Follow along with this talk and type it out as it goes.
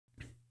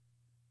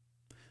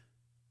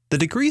The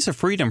degrees of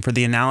freedom for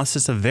the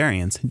analysis of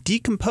variance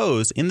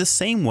decompose in the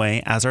same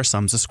way as our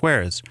sums of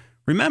squares.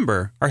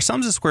 Remember, our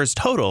sums of squares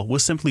total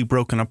was simply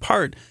broken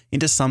apart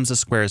into sums of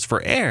squares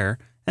for error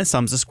and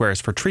sums of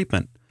squares for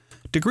treatment.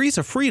 Degrees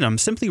of freedom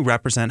simply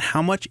represent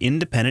how much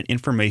independent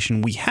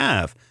information we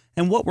have,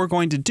 and what we're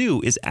going to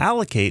do is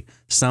allocate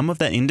some of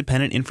that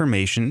independent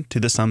information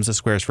to the sums of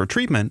squares for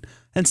treatment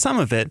and some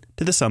of it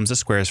to the sums of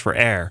squares for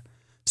error.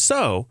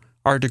 So,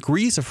 our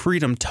degrees of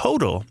freedom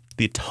total,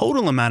 the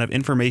total amount of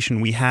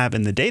information we have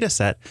in the data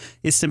set,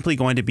 is simply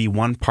going to be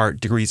 1 part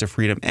degrees of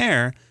freedom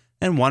error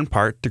and 1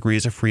 part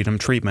degrees of freedom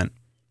treatment.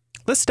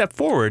 Let's step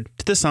forward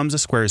to the sums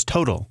of squares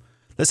total.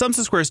 The sums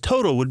of squares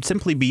total would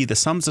simply be the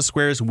sums of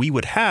squares we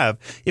would have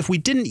if we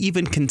didn't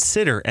even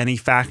consider any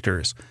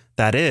factors.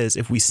 That is,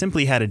 if we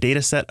simply had a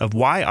data set of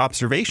y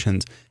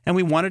observations and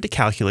we wanted to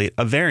calculate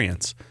a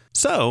variance.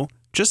 So,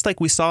 just like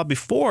we saw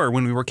before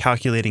when we were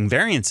calculating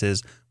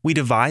variances, we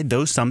divide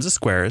those sums of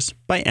squares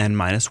by n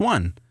minus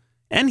 1.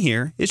 N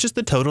here is just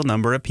the total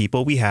number of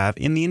people we have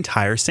in the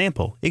entire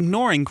sample,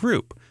 ignoring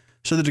group.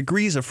 So the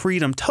degrees of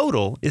freedom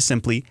total is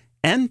simply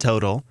n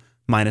total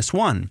minus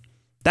 1.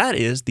 That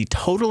is the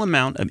total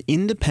amount of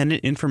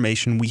independent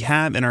information we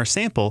have in our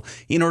sample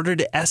in order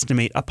to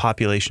estimate a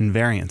population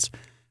variance.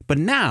 But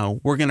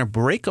now we're going to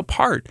break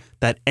apart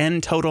that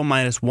n total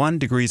minus 1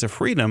 degrees of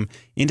freedom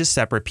into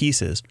separate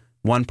pieces,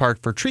 1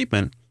 part for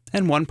treatment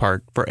and 1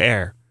 part for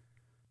error.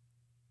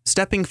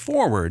 Stepping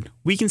forward,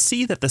 we can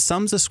see that the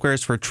sums of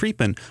squares for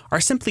treatment are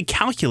simply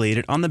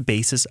calculated on the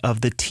basis of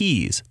the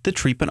t's, the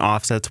treatment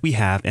offsets we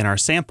have in our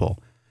sample.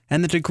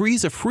 And the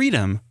degrees of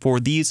freedom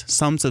for these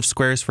sums of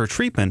squares for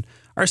treatment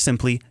are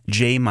simply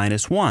j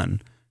minus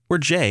 1, where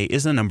j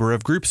is the number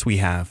of groups we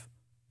have.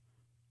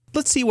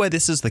 Let's see why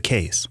this is the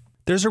case.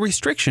 There's a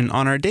restriction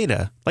on our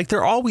data, like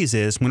there always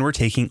is when we're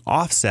taking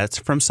offsets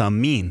from some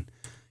mean.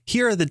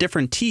 Here are the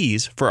different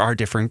t's for our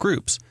different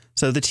groups.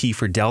 So the T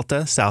for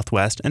Delta,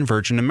 Southwest, and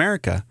Virgin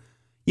America.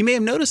 You may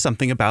have noticed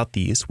something about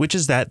these, which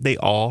is that they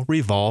all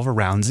revolve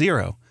around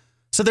 0.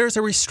 So there's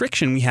a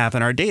restriction we have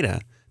in our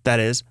data. That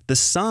is, the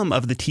sum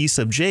of the T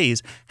sub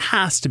j's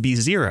has to be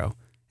 0.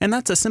 And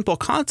that's a simple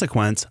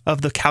consequence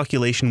of the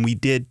calculation we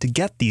did to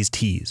get these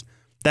t's.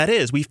 That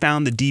is, we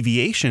found the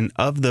deviation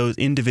of those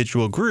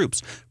individual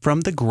groups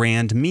from the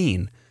grand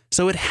mean.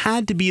 So it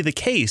had to be the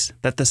case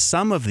that the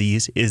sum of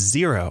these is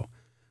 0.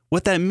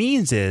 What that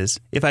means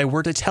is, if I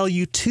were to tell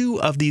you 2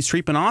 of these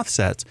treatment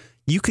offsets,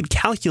 you could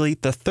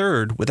calculate the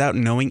third without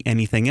knowing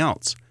anything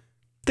else.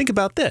 Think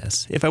about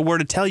this. If I were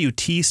to tell you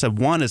T sub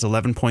 1 is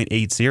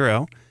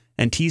 11.80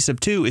 and T sub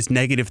 2 is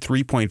negative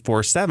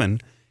 3.47,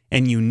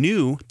 and you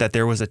knew that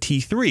there was a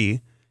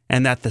T3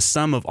 and that the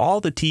sum of all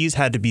the T's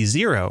had to be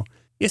 0,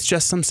 it's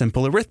just some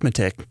simple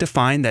arithmetic to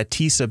find that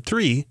T sub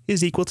 3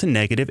 is equal to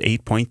negative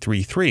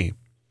 8.33.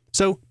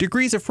 So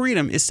degrees of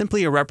freedom is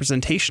simply a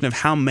representation of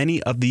how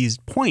many of these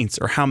points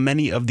or how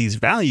many of these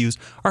values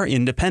are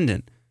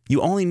independent.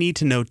 You only need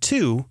to know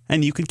 2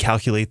 and you could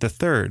calculate the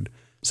third.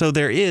 So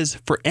there is,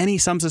 for any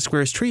sums of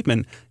squares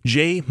treatment,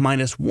 j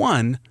minus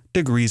 1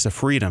 degrees of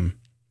freedom.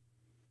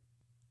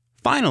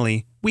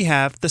 Finally, we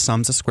have the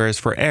sums of squares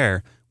for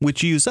error,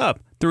 which use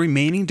up the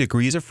remaining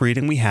degrees of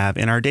freedom we have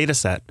in our data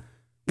set.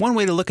 One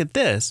way to look at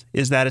this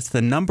is that it's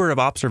the number of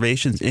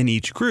observations in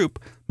each group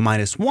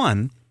minus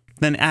 1,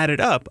 then added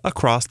up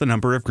across the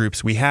number of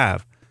groups we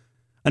have.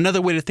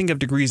 Another way to think of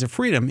degrees of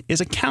freedom is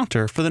a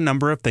counter for the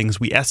number of things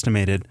we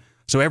estimated.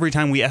 So every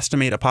time we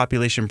estimate a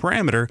population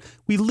parameter,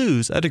 we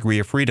lose a degree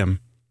of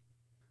freedom.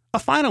 A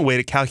final way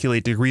to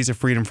calculate degrees of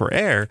freedom for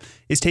error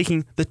is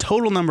taking the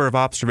total number of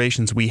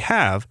observations we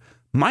have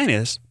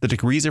minus the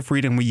degrees of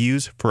freedom we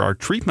use for our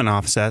treatment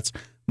offsets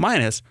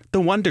minus the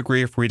 1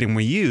 degree of freedom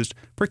we used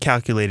for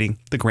calculating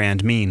the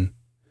grand mean.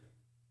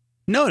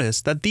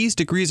 Notice that these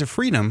degrees of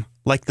freedom,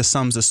 like the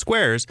sums of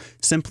squares,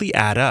 simply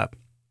add up.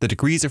 The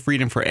degrees of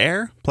freedom for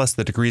error plus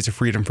the degrees of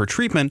freedom for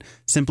treatment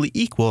simply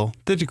equal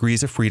the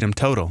degrees of freedom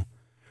total.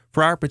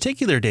 For our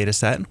particular data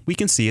set, we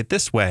can see it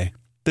this way.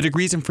 The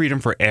degrees of freedom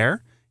for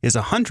error is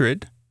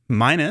 100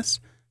 minus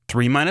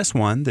 3 minus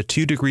 1, the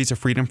 2 degrees of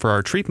freedom for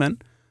our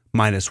treatment,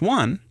 minus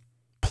 1,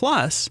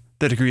 plus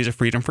the degrees of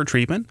freedom for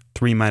treatment,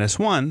 3 minus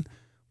 1,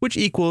 which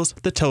equals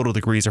the total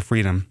degrees of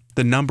freedom,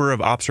 the number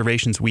of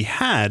observations we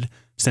had,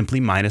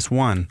 simply minus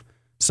 1.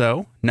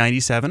 So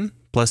 97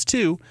 plus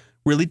 2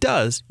 really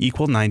does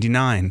equal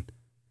 99.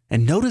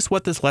 And notice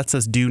what this lets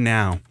us do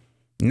now.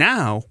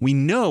 Now we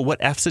know what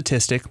F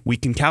statistic we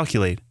can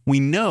calculate. We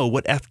know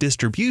what F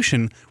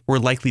distribution we're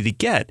likely to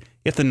get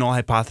if the null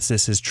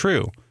hypothesis is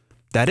true.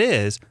 That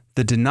is,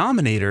 the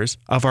denominators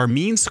of our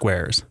mean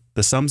squares,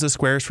 the sums of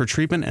squares for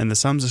treatment and the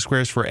sums of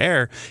squares for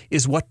error,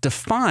 is what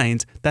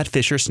defines that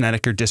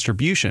Fisher-Snedecor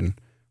distribution.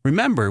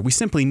 Remember, we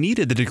simply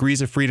needed the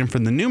degrees of freedom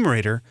from the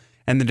numerator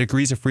and the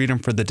degrees of freedom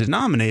for the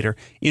denominator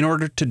in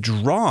order to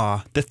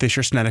draw the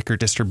Fisher-Snedecor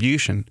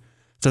distribution.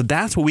 So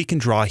that's what we can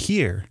draw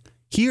here.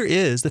 Here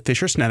is the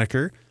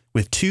Fisher-Snedecor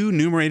with 2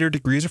 numerator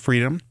degrees of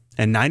freedom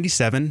and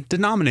 97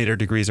 denominator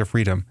degrees of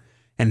freedom.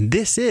 and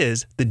this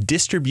is the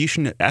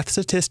distribution of F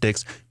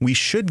statistics we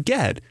should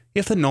get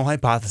if the null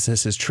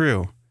hypothesis is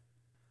true.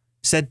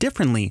 Said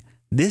differently,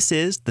 this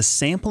is the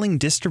sampling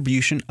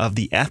distribution of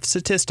the F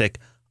statistic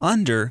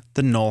under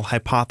the null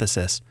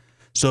hypothesis.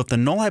 So if the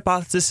null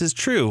hypothesis is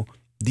true,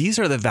 these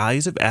are the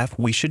values of F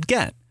we should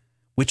get,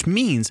 which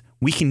means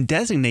we can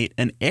designate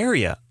an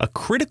area, a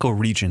critical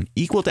region,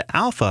 equal to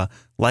alpha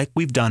like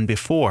we've done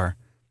before.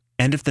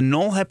 And if the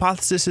null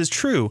hypothesis is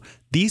true,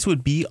 these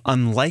would be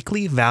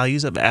unlikely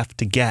values of F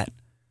to get.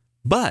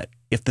 But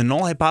if the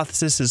null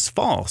hypothesis is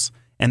false,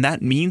 and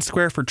that mean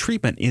square for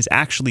treatment is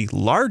actually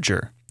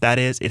larger, that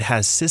is, it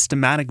has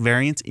systematic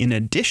variance in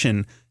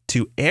addition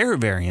to error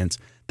variance,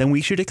 then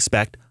we should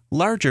expect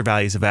larger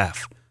values of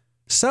F.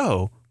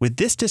 So, with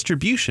this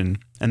distribution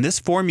and this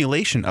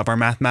formulation of our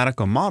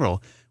mathematical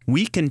model,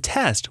 we can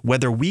test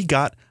whether we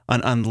got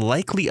an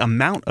unlikely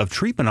amount of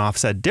treatment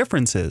offset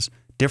differences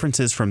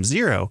from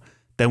 0,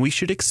 than we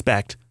should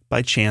expect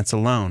by chance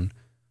alone.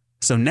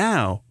 So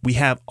now we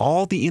have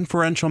all the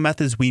inferential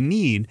methods we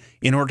need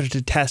in order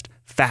to test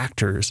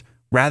factors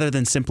rather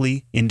than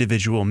simply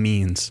individual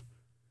means.